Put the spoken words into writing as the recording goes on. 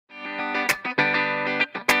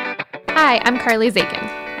Hi, I'm Carly Zakin.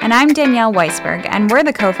 And I'm Danielle Weisberg, and we're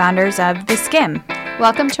the co-founders of The Skim.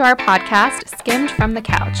 Welcome to our podcast, Skimmed from the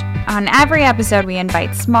Couch. On every episode, we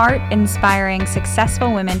invite smart, inspiring,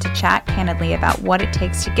 successful women to chat candidly about what it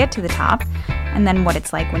takes to get to the top, and then what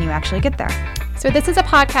it's like when you actually get there. So this is a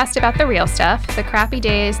podcast about the real stuff, the crappy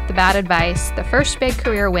days, the bad advice, the first big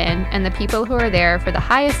career win, and the people who are there for the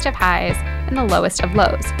highest of highs and the lowest of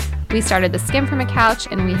lows. We started The Skim from a Couch,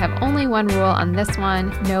 and we have only one rule on this one: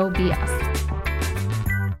 no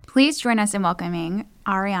BS. Please join us in welcoming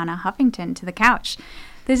Arianna Huffington to the couch.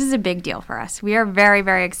 This is a big deal for us. We are very,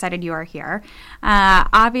 very excited you are here.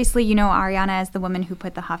 Obviously, you know Arianna as the woman who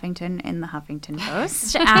put the Huffington in the Huffington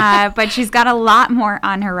Post, but she's got a lot more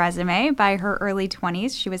on her resume. By her early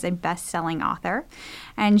 20s, she was a best-selling author,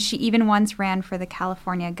 and she even once ran for the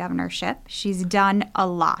California governorship. She's done a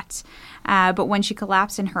lot. But when she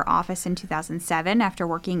collapsed in her office in 2007 after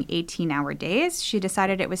working 18-hour days, she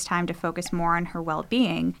decided it was time to focus more on her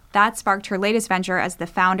well-being. That sparked her latest venture as the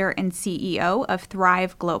founder and CEO of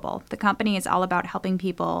Thrive Global. The company is all about helping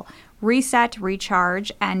people reset,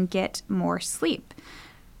 recharge, and get more sleep.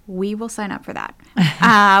 We will sign up for that.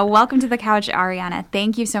 Welcome to the couch, Arianna.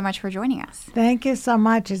 Thank you so much for joining us. Thank you so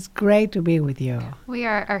much. It's great to be with you. We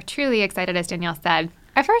are truly excited, as Danielle said.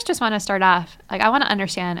 I first just want to start off, I want to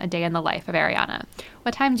understand a day in the life of Arianna.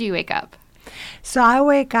 What time do you wake up? So I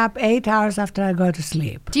wake up 8 hours after I go to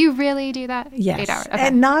sleep. Do you really do that? Yes. 8 hours? Okay.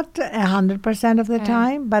 And not 100% of the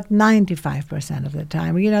time, but 95% of the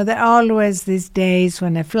time. You know, there are always these days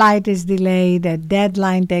when a flight is delayed, a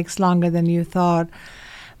deadline takes longer than you thought.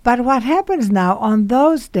 But what happens now on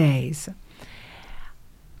those days,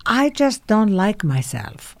 I just don't like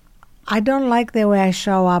myself. I don't like the way I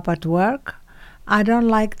show up at work. I don't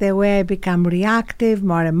like the way I become reactive,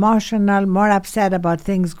 more emotional, more upset about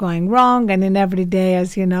things going wrong. And in every day,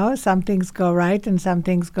 as you know, some things go right and some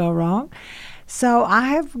things go wrong. So I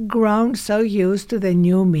have grown so used to the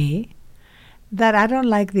new me that I don't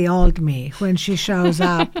like the old me when she shows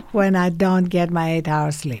up when I don't get my 8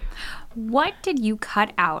 hours sleep. What did you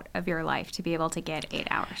cut out of your life to be able to get 8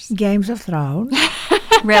 hours? Games of Thrones.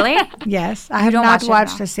 Really? Yes. I have not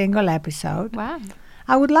watched a single episode. Wow.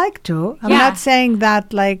 I would like to. I'm not saying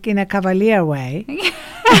that like in a cavalier way.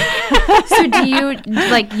 So do you,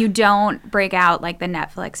 you don't break out like the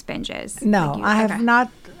Netflix binges? No, I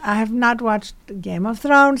have not watched Game of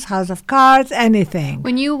Thrones, House of Cards, anything.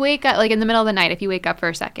 When you wake up, in the middle of the night, if you wake up for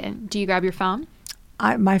a second, do you grab your phone?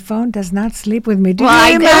 My phone does not sleep with me. I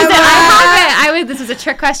have it. This was a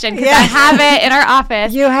trick question because I have it in our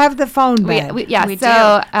office. You have the phone bed. We do.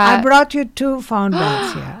 I brought you 2 phone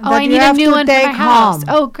beds here. I need a new one for my house.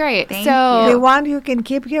 Oh, great. Thank you. The one you can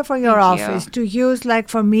keep here for your office to use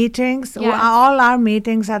for meetings. Yes. All our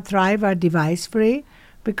meetings at Thrive are device-free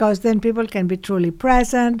because then people can be truly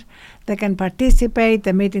present. They can participate.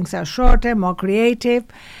 The meetings are shorter, more creative.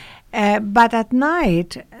 But at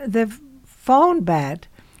night, the phone bed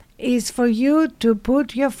is for you to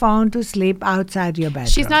put your phone to sleep outside your bedroom.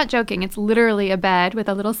 She's not joking. It's literally a bed with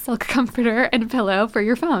a little silk comforter and a pillow for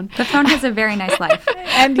your phone. The phone has a very nice life.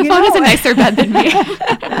 And the phone has a nicer bed than me.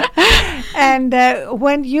 And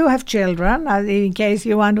when you have children, in case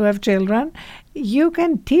you want to have children, you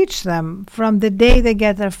can teach them from the day they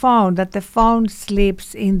get their phone that the phone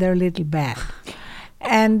sleeps in their little bed.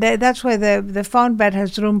 And that's why the phone bed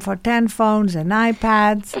has room for 10 phones and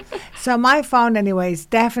iPads. So my phone, anyway, is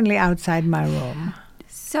definitely outside my room.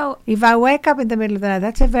 So if I wake up in the middle of the night,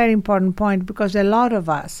 that's a very important point because a lot of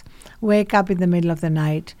us wake up in the middle of the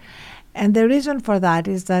night. And the reason for that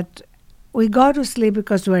is that we go to sleep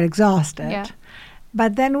because we're exhausted. Yeah.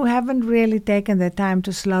 But then we haven't really taken the time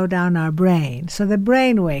to slow down our brain. So the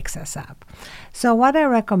brain wakes us up. So what I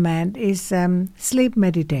recommend is sleep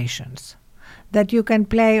meditations that you can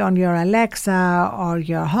play on your Alexa or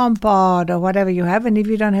your HomePod or whatever you have. And if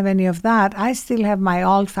you don't have any of that, I still have my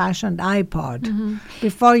old-fashioned iPod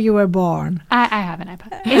before you were born. I have an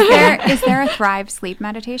iPod. Is there a Thrive sleep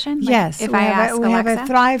meditation? Yes. If I ask Alexa? We have a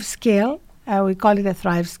Thrive skill. We call it a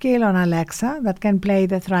Thrive skill on Alexa that can play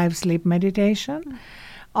the Thrive sleep meditation.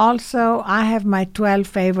 Also, I have my 12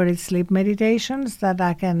 favorite sleep meditations that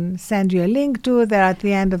I can send you a link to. They're at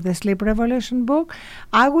the end of the Sleep Revolution book.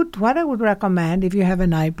 What I would recommend, if you have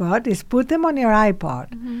an iPod, is put them on your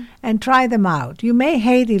iPod and try them out. You may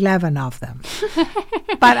hate 11 of them,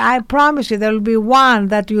 but I promise you there will be one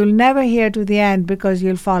that you'll never hear to the end because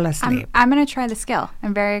you'll fall asleep. I'm going to try the skill.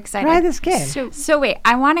 I'm very excited. Try the skill. So wait,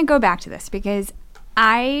 I want to go back to this because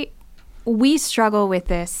I we struggle with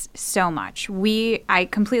this so much. I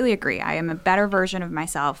completely agree. I am a better version of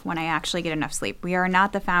myself when I actually get enough sleep. We are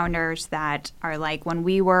not the founders that are like, when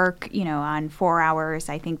we work, on 4 hours,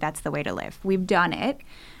 I think that's the way to live. We've done it.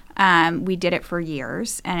 We did it for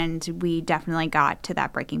years, and we definitely got to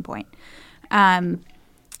that breaking point.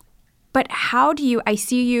 But I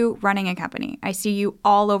see you running a company. I see you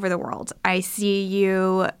all over the world. I see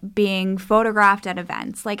you being photographed at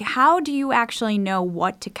events. Like, how do you actually know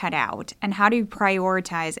what to cut out? And how do you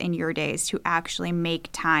prioritize in your days to actually make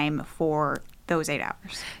time for those 8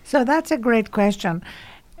 hours? So that's a great question,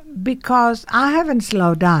 because I haven't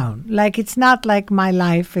slowed down. Like, it's not like my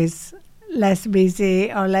life is less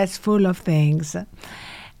busy or less full of things.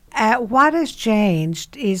 What has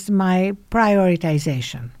changed is my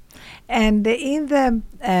prioritization. And in the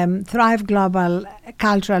Thrive Global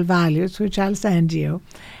cultural values, which I'll send you,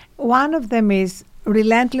 one of them is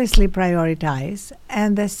relentlessly prioritize,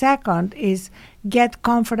 and the second is get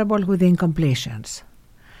comfortable with incompletions.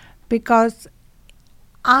 Because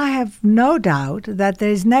I have no doubt that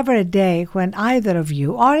there is never a day when either of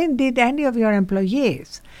you, or indeed any of your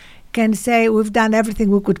employees, can say, we've done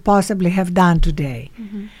everything we could possibly have done today.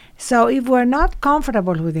 Mm-hmm. So if we're not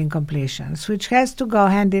comfortable with incompletions, which has to go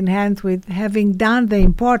hand in hand with having done the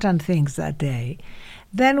important things that day,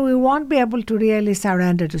 then we won't be able to really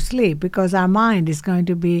surrender to sleep, because our mind is going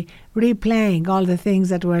to be replaying all the things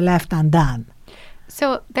that were left undone.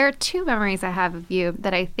 So there are two memories I have of you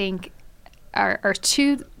that I think are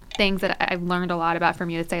two things that I've learned a lot about from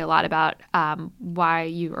you, to say a lot about why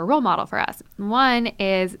you are a role model for us. One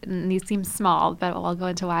is, and these seem small, but I'll go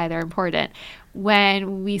into why they're important.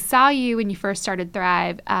 When we saw you when you first started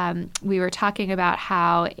Thrive, we were talking about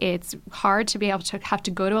how it's hard to be able to have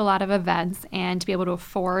to go to a lot of events and to be able to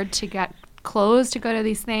afford to get clothes to go to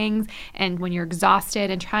these things. And when you're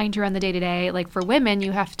exhausted and trying to run the day-to-day, like for women,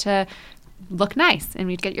 you have to look nice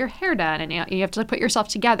and you get your hair done and you have to put yourself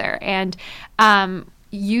together. And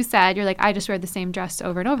you said, you're like, I just wear the same dress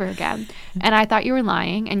over and over again. And I thought you were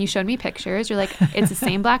lying, and you showed me pictures. You're like, it's the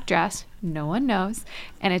same black dress. No one knows.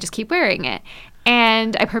 And I just keep wearing it.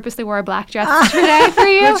 And I purposely wore a black dress today for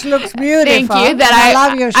you. Which looks beautiful. Thank you. That I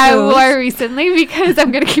love your shoes. I wore recently because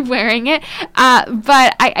I'm going to keep wearing it.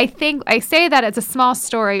 But I think I say that it's a small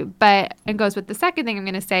story, but it goes with the second thing I'm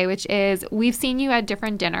going to say, which is we've seen you at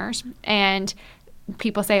different dinners, and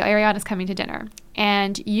people say, Ariana's coming to dinner.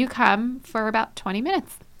 And you come for about 20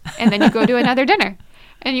 minutes. And then you go to another dinner.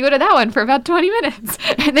 And you go to that one for about 20 minutes.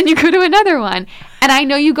 And then you go to another one. And I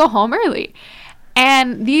know you go home early.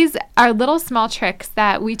 And these are little small tricks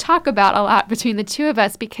that we talk about a lot between the two of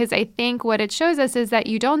us, because I think what it shows us is that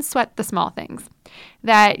you don't sweat the small things.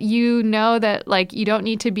 That you know that, like, you don't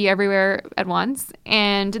need to be everywhere at once,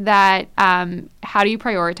 and that how do you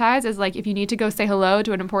prioritize is, like, if you need to go say hello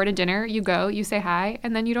to an important dinner, you go, you say hi,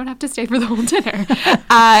 and then you don't have to stay for the whole dinner.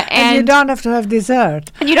 And you don't have to have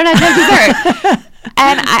dessert. And you don't have to have dessert.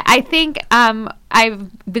 And I think I've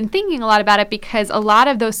been thinking a lot about it, because a lot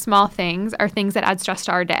of those small things are things that add stress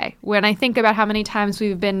to our day. When I think about how many times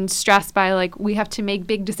we've been stressed by, like, we have to make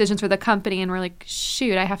big decisions for the company, and we're like,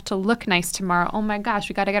 shoot, I have to look nice tomorrow. Oh my gosh,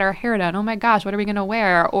 we got to get our hair done. Oh my gosh, what are we going to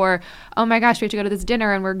wear? Or, oh my gosh, we have to go to this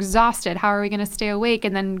dinner and we're exhausted. How are we going to stay awake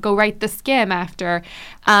and then go write the skim after?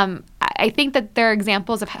 I think that there are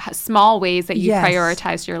examples of small ways that you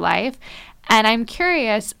prioritize your life. And I'm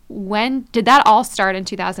curious, when did that all start in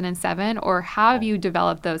 2007, or how have you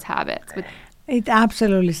developed those habits? It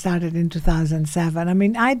absolutely started in 2007. I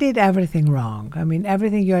mean, I did everything wrong. I mean,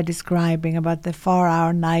 everything you're describing about the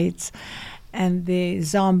 4-hour nights and the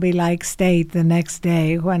zombie-like state the next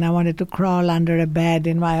day when I wanted to crawl under a bed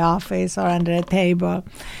in my office or under a table.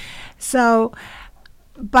 So,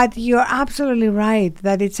 but you're absolutely right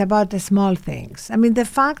that it's about the small things. I mean, the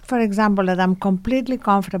fact, for example, that I'm completely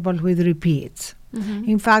comfortable with repeats. Mm-hmm.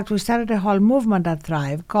 In fact, we started a whole movement at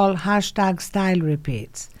Thrive called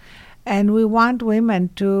 #StyleRepeats. And we want women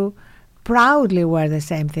to proudly wear the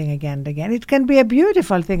same thing again and again. It can be a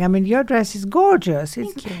beautiful thing. I mean, your dress is gorgeous.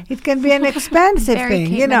 It can be an expensive thing,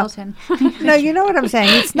 Kate you know. Middleton. No, you know what I'm saying.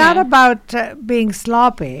 It's not about being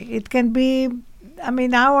sloppy. It can be. I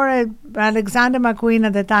mean, I wore Alexander McQueen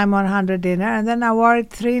at the Time 100 dinner, and then I wore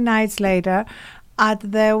it 3 nights later at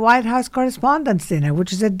the White House Correspondents' Dinner,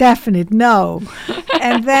 which is a definite no.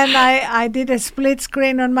 And then I did a split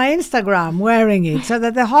screen on my Instagram wearing it, so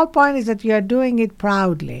that the whole point is that you are doing it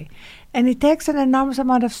proudly. And it takes an enormous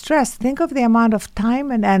amount of stress. Think of the amount of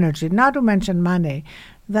time and energy, not to mention money,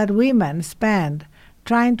 that women spend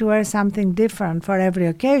trying to wear something different for every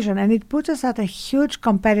occasion, and it puts us at a huge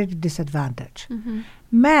competitive disadvantage. Mm-hmm.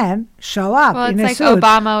 Men show up in a suit. Well, it's like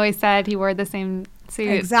Obama always said he wore the same suit.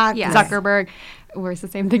 Exactly. Zuckerberg wears the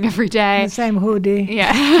same thing every day. The same hoodie.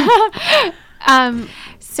 Yeah.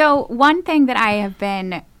 So one thing that I've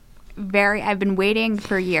been waiting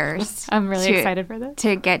for years. I'm really excited for this.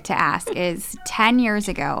 To get to ask is 10 years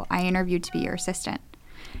ago, I interviewed to be your assistant.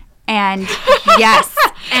 And yes.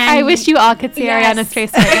 And I wish you all could see Ariana's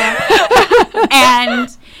face right now.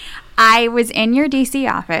 And I was in your DC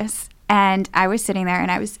office and I was sitting there and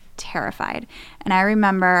I was terrified. And I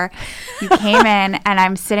remember you came in and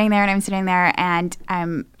I'm sitting there and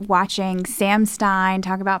I'm watching Sam Stein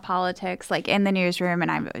talk about politics like in the newsroom, and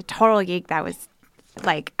I'm a total geek. That was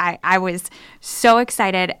like, I was so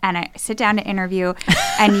excited, and I sit down to interview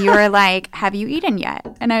and you were like, have you eaten yet?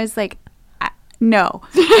 And I was like, no.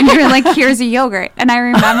 And you were like, here's a yogurt. And I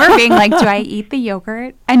remember being like, do I eat the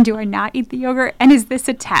yogurt? And do I not eat the yogurt? And is this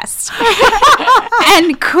a test?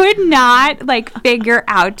 And could not like figure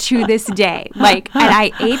out to this day. Like, and I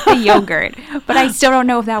ate the yogurt, but I still don't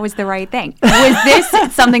know if that was the right thing. Was this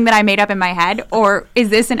something that I made up in my head? Or is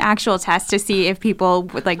this an actual test to see if people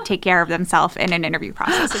would like take care of themselves in an interview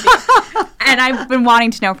process with you? And I've been wanting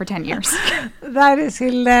to know for 10 years. That is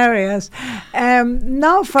hilarious.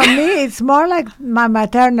 No, for me, it's more like my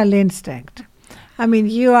maternal instinct. I mean,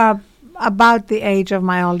 you are about the age of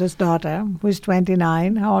my oldest daughter, who's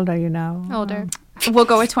 29. How old are you now? Older. We'll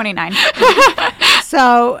go with 29.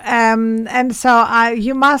 So,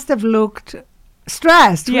 you must have looked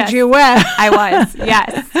stressed, Yes. which you were. I was,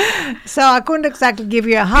 yes. So I couldn't exactly give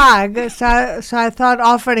you a hug. So I thought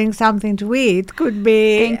offering something to eat could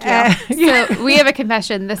be. Thank you. So we have a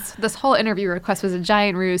confession. This whole interview request was a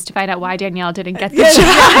giant ruse to find out why Danielle didn't get the Yes. job.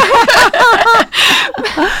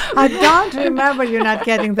 I don't remember you not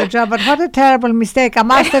getting the job, but what a terrible mistake. I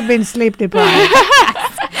must have been sleep deprived.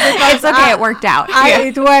 It's okay, it worked out.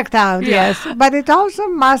 It worked out, yes. But it also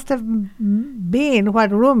must have been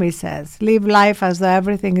what Rumi says, live life as though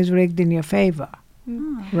everything is rigged in your favor.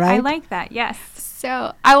 Right? I like that, yes.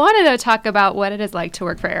 So I wanted to talk about what it is like to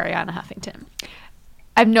work for Ariana Huffington.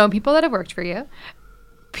 I've known people that have worked for you.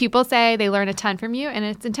 People say they learn a ton from you, and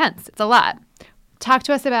it's intense. It's a lot. Talk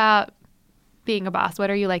to us about being a boss. What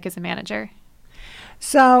are you like as a manager?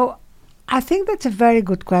 So I think that's a very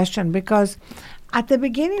good question, because at the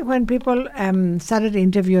beginning when people started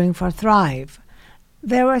interviewing for Thrive,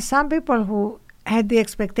 there were some people who had the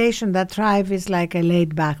expectation that Thrive is like a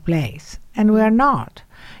laid-back place, and we are not.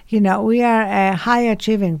 You know, we are a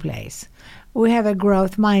high-achieving place. We have a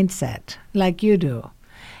growth mindset, like you do.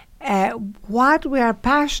 What we are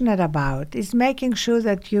passionate about is making sure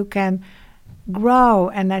that you can grow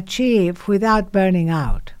and achieve without burning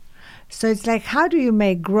out. So it's like, how do you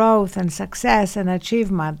make growth and success and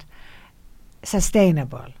achievement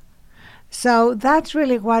sustainable? So that's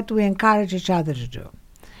really what we encourage each other to do,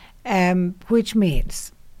 which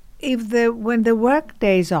means when the work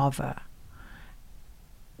day is over,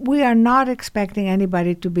 we are not expecting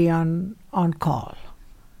anybody to be on call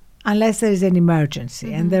unless there is an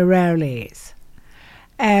emergency, and there rarely is.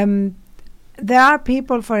 There are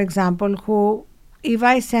people, for example, who, if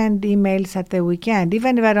I send emails at the weekend,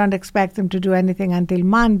 even if I don't expect them to do anything until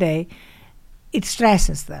Monday, it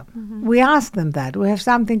stresses them. We ask them that. We have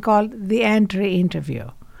something called the entry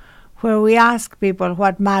interview, where we ask people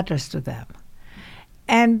what matters to them.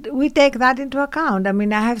 And we take that into account. I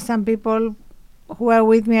mean, I have some people who are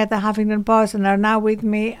with me at the Huffington Post and are now with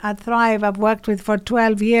me at Thrive, I've worked with for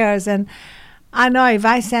 12 years, and I know if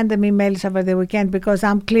I send them emails over the weekend because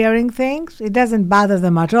I'm clearing things, it doesn't bother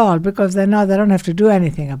them at all, because they know they don't have to do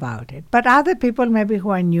anything about it. But other people maybe who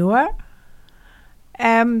are newer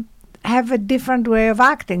have a different way of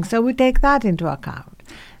acting, so we take that into account.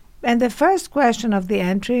 And the first question of the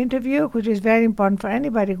entry interview, which is very important for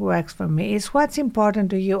anybody who works for me, is what's important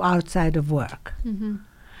to you outside of work?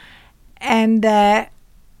 And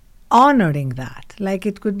honoring that. Like,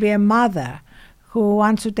 it could be a mother who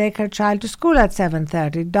wants to take her child to school at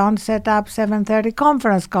 7:30. Don't set up 7:30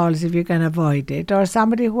 conference calls if you can avoid it. Or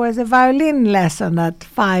somebody who has a violin lesson at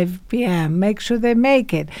 5 p.m. Make sure they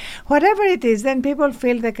make it. Whatever it is, then people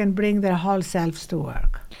feel they can bring their whole selves to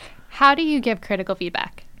work. How do you give critical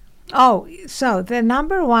feedback? Oh, so the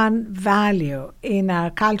number one value in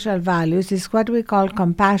our cultural values is what we call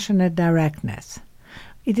compassionate directness.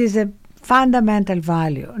 It is a fundamental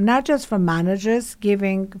value, not just for managers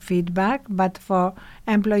giving feedback, but for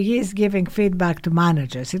employees giving feedback to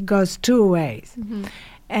managers. It goes two ways.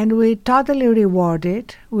 And we totally reward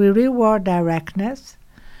it. We reward directness.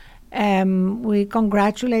 We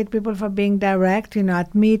congratulate people for being direct. You know,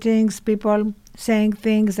 at meetings, people saying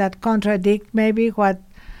things that contradict maybe what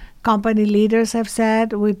company leaders have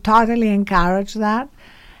said. We totally encourage that.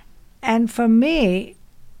 And for me,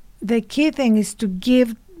 the key thing is to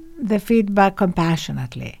give the feedback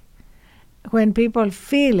compassionately. When people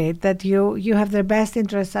feel it, that you have their best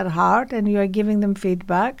interests at heart and you are giving them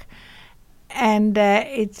feedback, and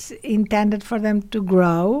it's intended for them to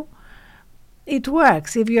grow, it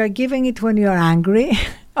works. If you are giving it when you're angry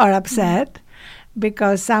or upset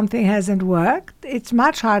because something hasn't worked, it's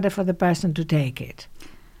much harder for the person to take it.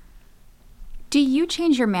 Do you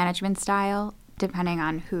change your management style depending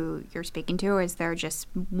on who you're speaking to, or is there just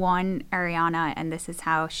one Arianna and this is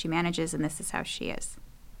how she manages and this is how she is?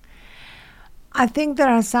 I think there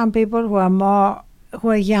are some people who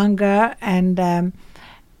are younger and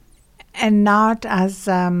not as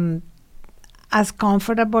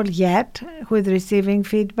comfortable yet with receiving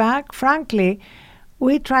feedback. Frankly,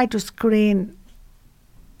 we try to screen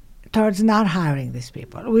towards not hiring these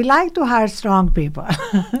people. We like to hire strong people.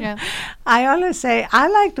 Yeah. I always say I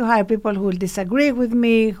like to hire people who will disagree with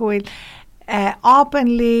me, who will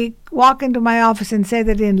openly walk into my office and say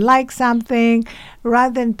they didn't like something,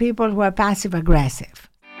 rather than people who are passive aggressive.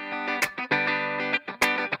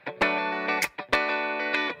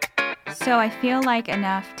 So I feel like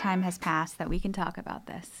enough time has passed that we can talk about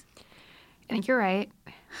this. I think you're right.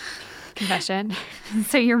 Confession.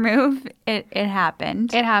 So your move, it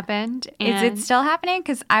happened. It happened. Is it still happening?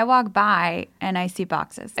 Because I walk by and I see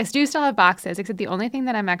boxes. I do still have boxes, except the only thing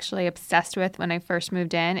that I'm actually obsessed with when I first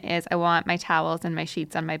moved in is I want my towels and my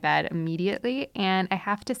sheets on my bed immediately. And I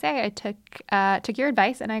have to say, I took your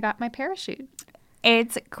advice and I got my parachute.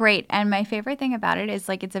 It's great. And my favorite thing about it is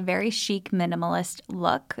it's a very chic, minimalist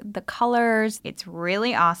look. The colors, it's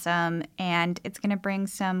really awesome. And it's going to bring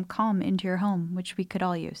some calm into your home, which we could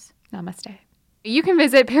all use. Namaste. You can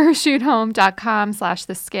visit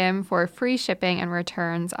parachutehome.com/theskim for free shipping and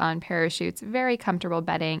returns on Parachute's very comfortable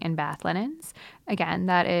bedding and bath linens. Again,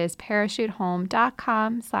 that is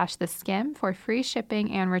parachutehome.com/theskim for free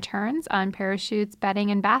shipping and returns on Parachute's bedding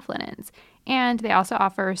and bath linens. And they also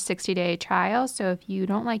offer 60-day trials, so if you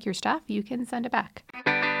don't like your stuff, you can send it back.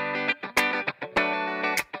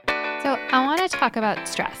 So I want to talk about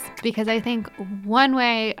stress because I think one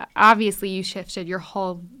way, obviously, you shifted your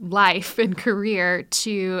whole life and career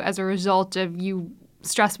to as a result of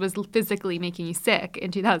stress was physically making you sick in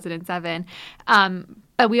 2007.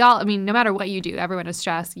 But we all, no matter what you do, everyone is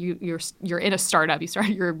stressed. You're in a startup.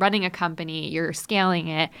 You're running a company. You're scaling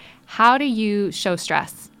it. How do you show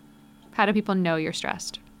stress? How do people know you're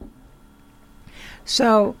stressed?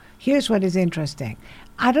 So here's what is interesting.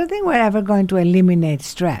 I don't think we're ever going to eliminate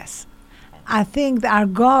stress. I think our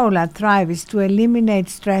goal at Thrive is to eliminate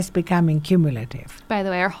stress becoming cumulative. By the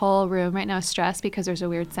way, our whole room right now is stressed because there's a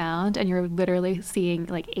weird sound and you're literally seeing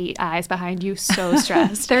 8 eyes behind you, so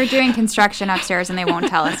stressed. They're doing construction upstairs and they won't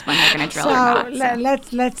tell us when they're going to drill or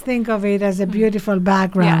not. Let's think of it as a beautiful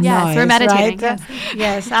background noise. Yes, we're meditating. Right?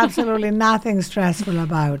 Yes, absolutely nothing stressful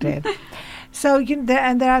about it. So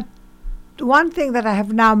there are one thing that I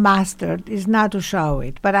have now mastered is not to show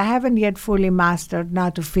it, but I haven't yet fully mastered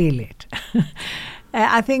not to feel it.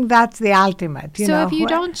 I think that's the ultimate. So if you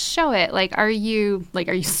don't show it, are you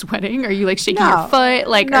sweating? Are you shaking your foot?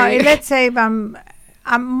 Let's say I'm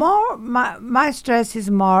more. My stress is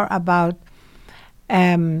more about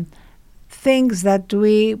things that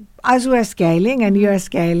as we're scaling and you're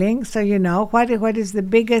scaling. So what is the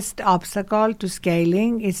biggest obstacle to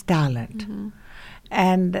scaling is talent. Mm-hmm.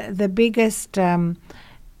 And the biggest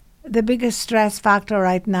stress factor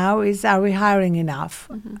right now is, are we hiring enough?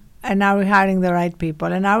 Mm-hmm. And are we hiring the right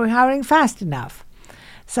people? And are we hiring fast enough?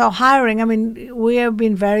 So hiring, we have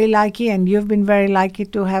been very lucky, and you've been very lucky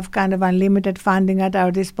to have kind of unlimited funding at our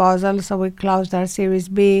disposal. So we closed our Series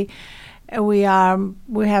B. We have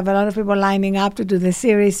a lot of people lining up to do the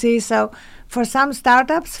Series C. So for some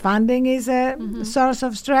startups, funding is a source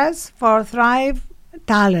of stress. For Thrive,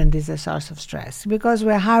 talent is a source of stress because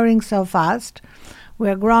we're hiring so fast.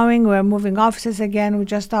 We're growing. We're moving offices again. We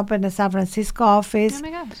just opened a San Francisco office. Oh,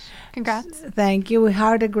 my gosh. Congrats. Thank you. We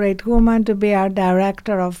hired a great woman to be our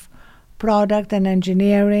director of product and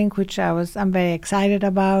engineering, which I'm very excited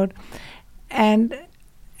about. And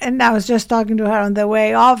I was just talking to her on the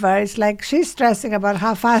way over. It's like she's stressing about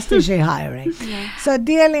how fast is she hiring. Yeah. So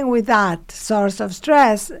dealing with that source of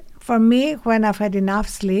stress, for me, when I've had enough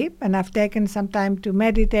sleep and I've taken some time to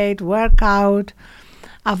meditate, work out,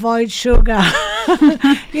 avoid sugar,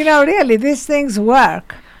 really, these things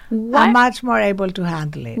work. I'm much more able to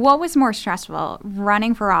handle it. What was more stressful,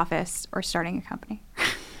 running for office or starting a company?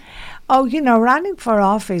 Running for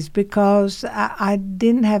office because I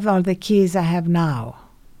didn't have all the keys I have now.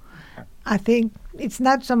 I think it's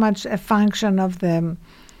not so much a function of the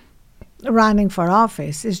running for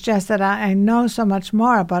office. It's just that I know so much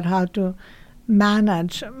more about how to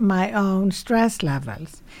manage my own stress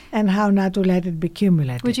levels and how not to let it be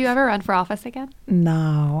cumulative. Would you ever run for office again?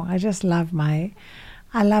 No, I just love my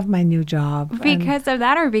new job. Because of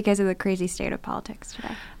that, or because of the crazy state of politics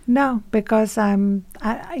today? No, because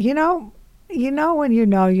you know when you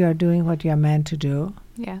know you're doing what you're meant to do.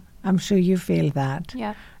 Yeah. I'm sure you feel that.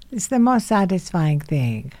 Yeah. It's the most satisfying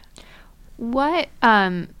thing. What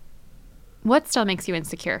still makes you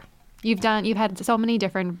insecure? You've had so many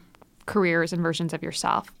different careers and versions of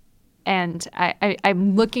yourself. And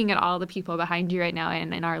I'm looking at all the people behind you right now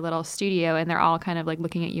in our little studio, and they're all kind of like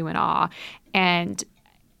looking at you in awe. And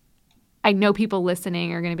I know people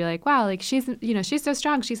listening are going to be like, wow, like she's so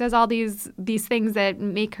strong. She says all these things that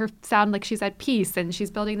make her sound like she's at peace and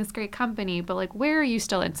she's building this great company. But like, where are you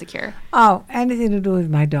still insecure? Oh, anything to do with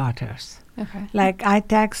my daughters. Okay. Like I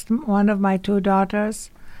text one of my 2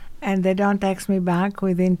 daughters, and they don't text me back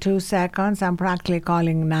within 2 seconds. I'm practically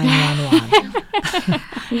calling 911.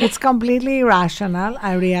 It's completely irrational.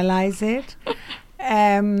 I realize it.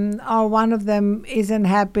 Or one of them isn't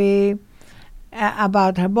happy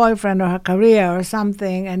about her boyfriend or her career or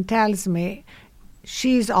something and tells me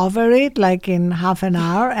she's over it like in half an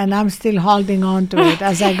hour, and I'm still holding on to it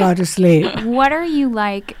as I go to sleep. What are you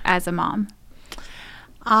like as a mom?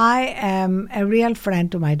 I am a real friend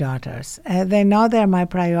to my daughters. They know they're my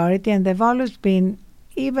priority, and they've always been,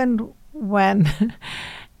 even when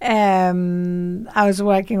I was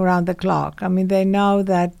working around the clock. I mean, they know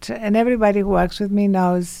that, and everybody who works with me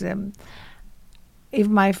knows if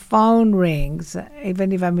my phone rings,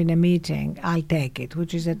 even if I'm in a meeting, I'll take it,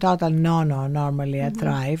 which is a total no-no normally at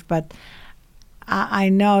Thrive. But I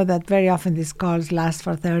know that very often these calls last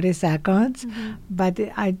for 30 seconds, but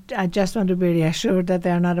I just want to be reassured that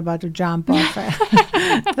they're not about to jump off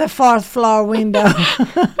the 4th floor window.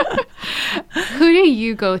 Who do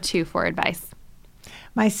you go to for advice?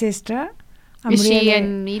 My sister. Is she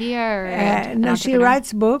in media or no, she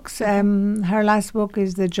writes books. Her last book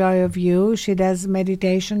is The Joy of You. She does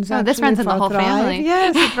meditations. Oh, this runs in the whole family.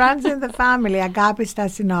 Yes, it runs in the family. Agapi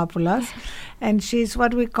Stassinopoulos. And she's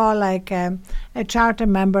what we call like a charter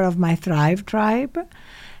member of my Thrive tribe.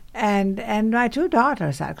 And my 2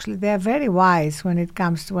 daughters, actually, they're very wise when it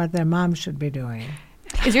comes to what their mom should be doing.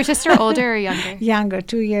 Is your sister older or younger? Younger,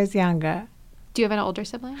 2 years younger. Do you have an older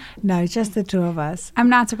sibling? No, it's just the 2 of us. I'm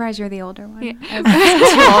not surprised you're the older one. Yeah.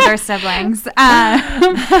 2 older siblings.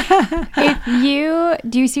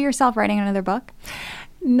 Do you see yourself writing another book?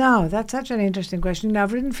 No, that's such an interesting question.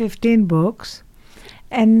 I've written 15 books,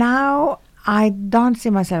 and now I don't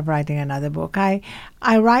see myself writing another book. I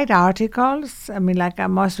write articles. I mean, like I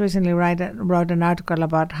most recently wrote an article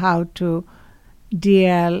about how to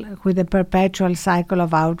deal with the perpetual cycle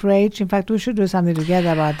of outrage. In fact, we should do something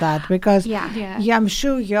together about that because I'm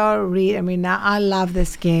sure you're I love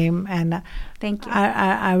this game, and thank you.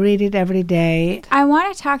 I read it every day. I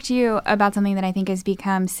want to talk to you about something that I think has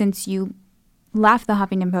become, since you left the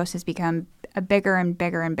Huffington Post, has become a bigger and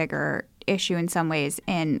bigger and bigger issue in some ways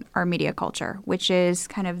in our media culture, which is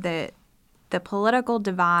kind of the political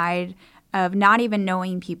divide of not even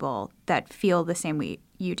knowing people that feel the same way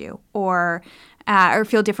you do, or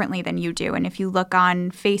feel differently than you do. And if you look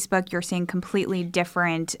on Facebook, you're seeing completely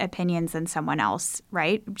different opinions than someone else,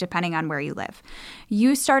 right? Depending on where you live.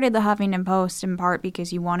 You started the Huffington Post in part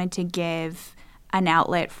because you wanted to give an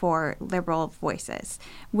outlet for liberal voices.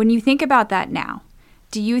 When you think about that now,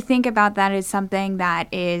 do you think about that as something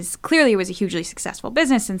that is clearly, it was a hugely successful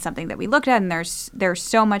business and something that we looked at, and there's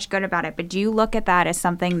so much good about it, but do you look at that as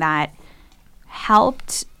something that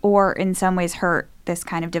helped or in some ways hurt this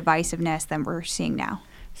kind of divisiveness that we're seeing now?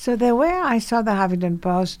 So the way I saw the Huffington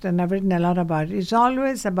Post, and I've written a lot about it, is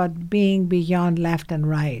always about being beyond left and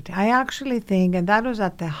right. I actually think, and that was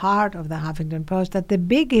at the heart of the Huffington Post, that the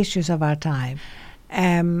big issues of our time,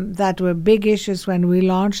 that were big issues when we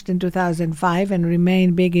launched in 2005 and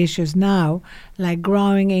remain big issues now, like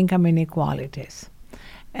growing income inequalities,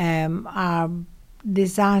 our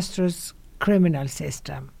disastrous criminal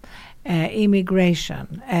system,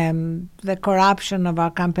 immigration, the corruption of our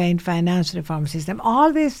campaign finance reform system,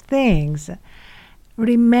 all these things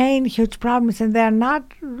remain huge problems, and they're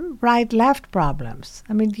not right-left problems.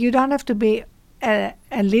 I mean, you don't have to be a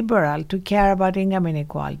liberal to care about income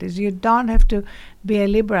inequalities. You don't have to be a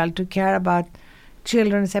liberal to care about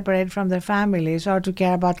children separated from their families or to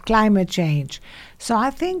care about climate change. So I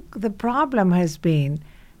think the problem has been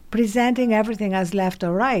presenting everything as left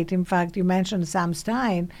or right. In fact, you mentioned Sam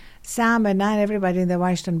Stein. Sam and everybody in the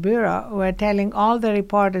Washington Bureau were telling all the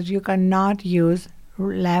reporters you cannot use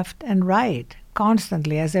left and right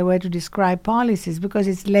constantly as a way to describe policies because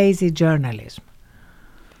it's lazy journalism.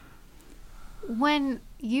 When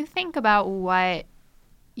you think about what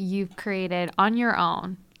you've created on your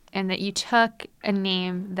own, and that you took a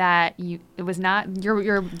name that it was not the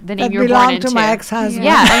name that you were born belonged into. to my ex-husband.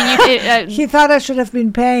 Yeah, I mean, he thought I should have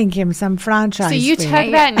been paying him some franchise so you fee.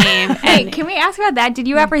 took that name. Hey, And can we ask about that? Did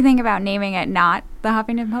you ever think about naming it not the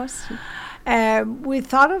Huffington Post? We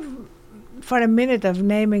thought for a minute of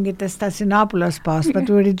naming it the Stassinopoulos Post, but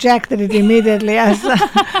we rejected it immediately as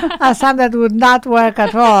something that would not work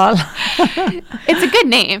at all. it's a good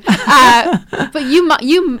name, but you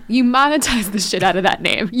monetized the shit out of that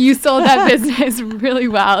name. You sold that business really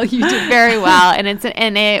well. You did very well, and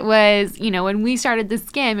it was, when we started the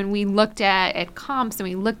Skim and we looked at comps and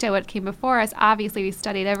we looked at what came before us. Obviously, we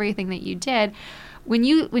studied everything that you did. When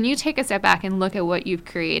you take a step back and look at what you've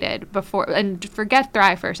created before, and forget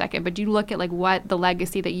Thrive for a second, but you look at like what the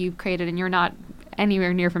legacy that you've created, and you're not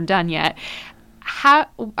anywhere near from done yet. How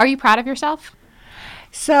are you proud of yourself?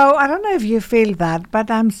 So I don't know if you feel that,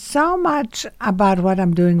 but I'm so much about what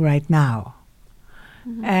I'm doing right now.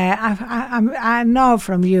 Mm-hmm. I know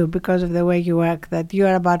from you, because of the way you work, that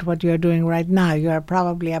you're about what you're doing right now. You are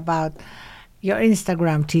probably about your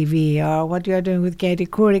Instagram TV or what you're doing with Katie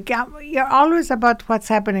Couric. You're always about what's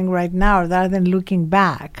happening right now rather than looking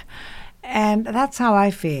back. And that's how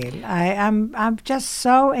I feel. I'm just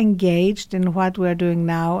so engaged in what we're doing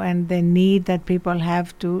now and the need that people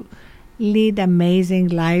have to lead amazing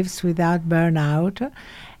lives without burnout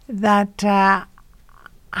that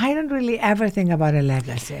I don't really ever think about a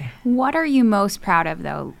legacy. What are you most proud of,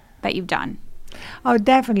 though, that you've done? Oh,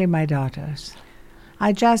 definitely my daughters.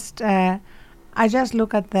 I just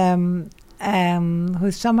look at them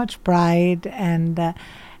with so much pride, and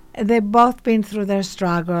they've both been through their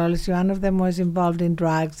struggles. One of them was involved in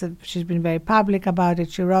drugs. She's been very public about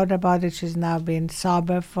it. She wrote about it. She's now been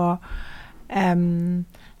sober for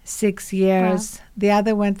 6 years. Wow. The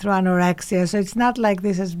other went through anorexia. So it's not like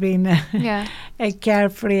this has been a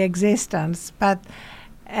carefree existence. But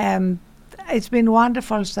it's been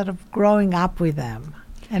wonderful sort of growing up with them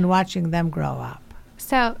and watching them grow up.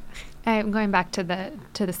 So I'm going back to the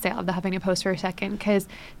sale of the Huffington Post for a second, because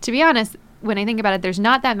to be honest, when I think about it, there's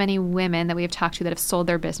not that many women that we have talked to that have sold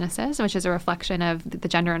their businesses, which is a reflection of the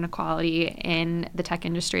gender inequality in the tech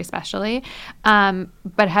industry especially,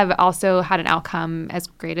 but have also had an outcome as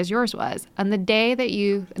great as yours was. On the day that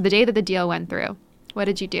the deal went through, what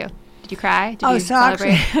did you do? Did you cry? Did you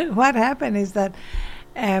celebrate? Actually, what happened is that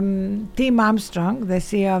Tim Armstrong, the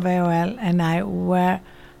CEO of AOL, and I were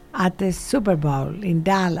at the Super Bowl in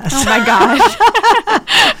Dallas. Oh my gosh.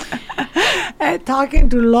 Talking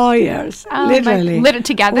to lawyers, literally.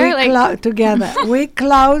 Together? Together. We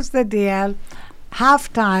closed the deal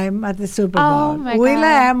halftime at the Super Bowl. Oh my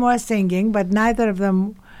Will.i.am was singing, but neither of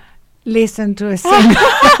them listened to a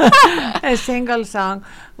single song.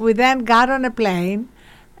 We then got on a plane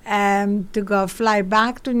to go fly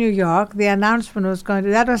back to New York. The announcement was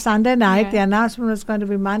that was Sunday night. Yeah. The announcement was going to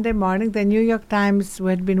be Monday morning. The New York Times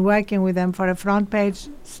had been working with them for a front page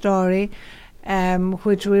story,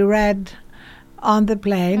 which we read on the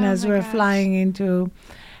plane as we were flying into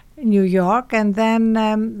New York. And then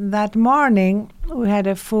that morning, we had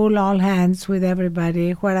a full all hands with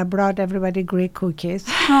everybody, where I brought everybody Greek cookies.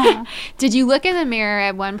 Did you look in the mirror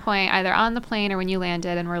at one point, either on the plane or when you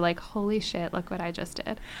landed, and were like, holy shit, look what I just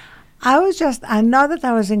did? I know that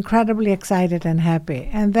I was incredibly excited and happy.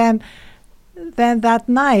 And then that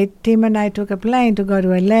night, Tim and I took a plane to go to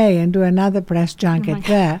LA and do another press junket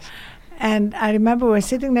there. And I remember we were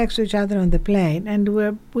sitting next to each other on the plane, and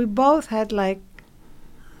we both had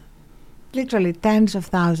literally tens of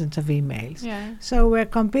thousands of emails. Yeah. So we're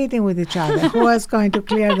competing with each other. Who was going to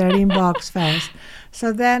clear their inbox first?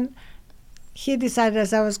 So then he decided,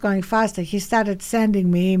 as I was going faster, he started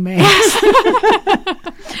sending me emails.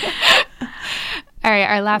 All right,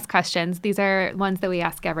 our last questions. These are ones that we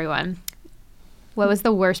ask everyone. What was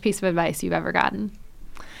the worst piece of advice you've ever gotten?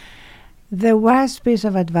 The worst piece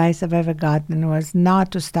of advice I've ever gotten was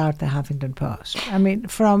not to start the Huffington Post. I mean,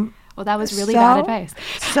 well, that was really bad advice.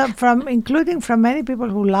 Including from many people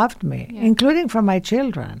who loved me, including from my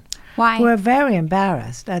children. Why? Who were very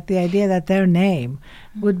embarrassed at the idea that their name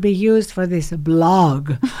would be used for this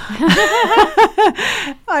blog.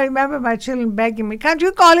 I remember my children begging me, can't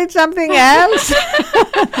you call it something else?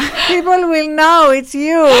 People will know it's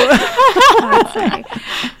you.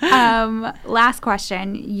 Last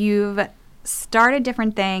question. You've started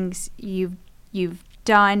different things. You've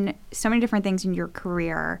done so many different things in your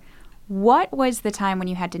career. What was the time when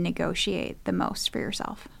you had to negotiate the most for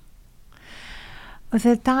yourself?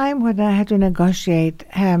 The time when I had to negotiate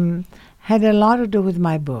had a lot to do with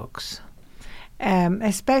my books.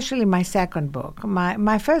 especially my second book.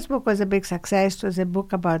 My first book was a big success. It was a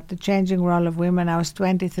book about the changing role of women. I was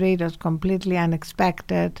 23. It was completely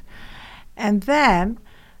unexpected. And then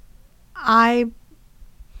I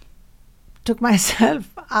took myself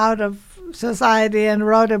out of society and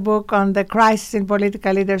wrote a book on the crisis in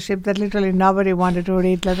political leadership that literally nobody wanted to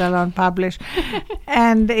read, let alone publish.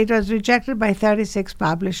 And it was rejected by 36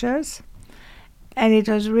 publishers. And it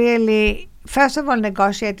was really, first of all,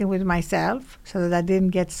 negotiating with myself so that I didn't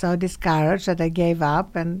get so discouraged that I gave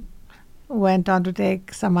up and went on to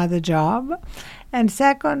take some other job. And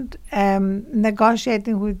second,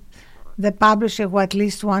 negotiating with the publisher who at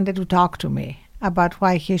least wanted to talk to me about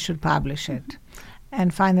why he should publish it.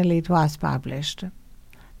 And finally, it was published.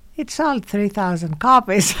 It sold 3,000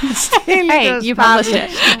 copies. Still Hey, you published it.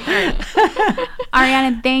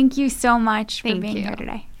 Arianna, thank you so much for Thank being you. here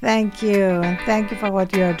today. Thank you. And thank you for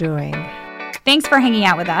what you're doing. Thanks for hanging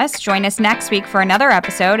out with us. Join us next week for another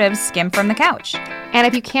episode of Skim from the Couch. And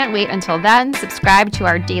if you can't wait until then, subscribe to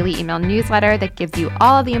our daily email newsletter that gives you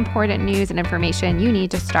all the important news and information you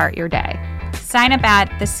need to start your day. Sign up at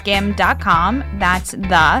theskim.com. That's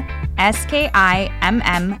the SKIMM.com.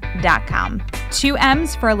 2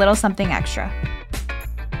 M's for a little something extra.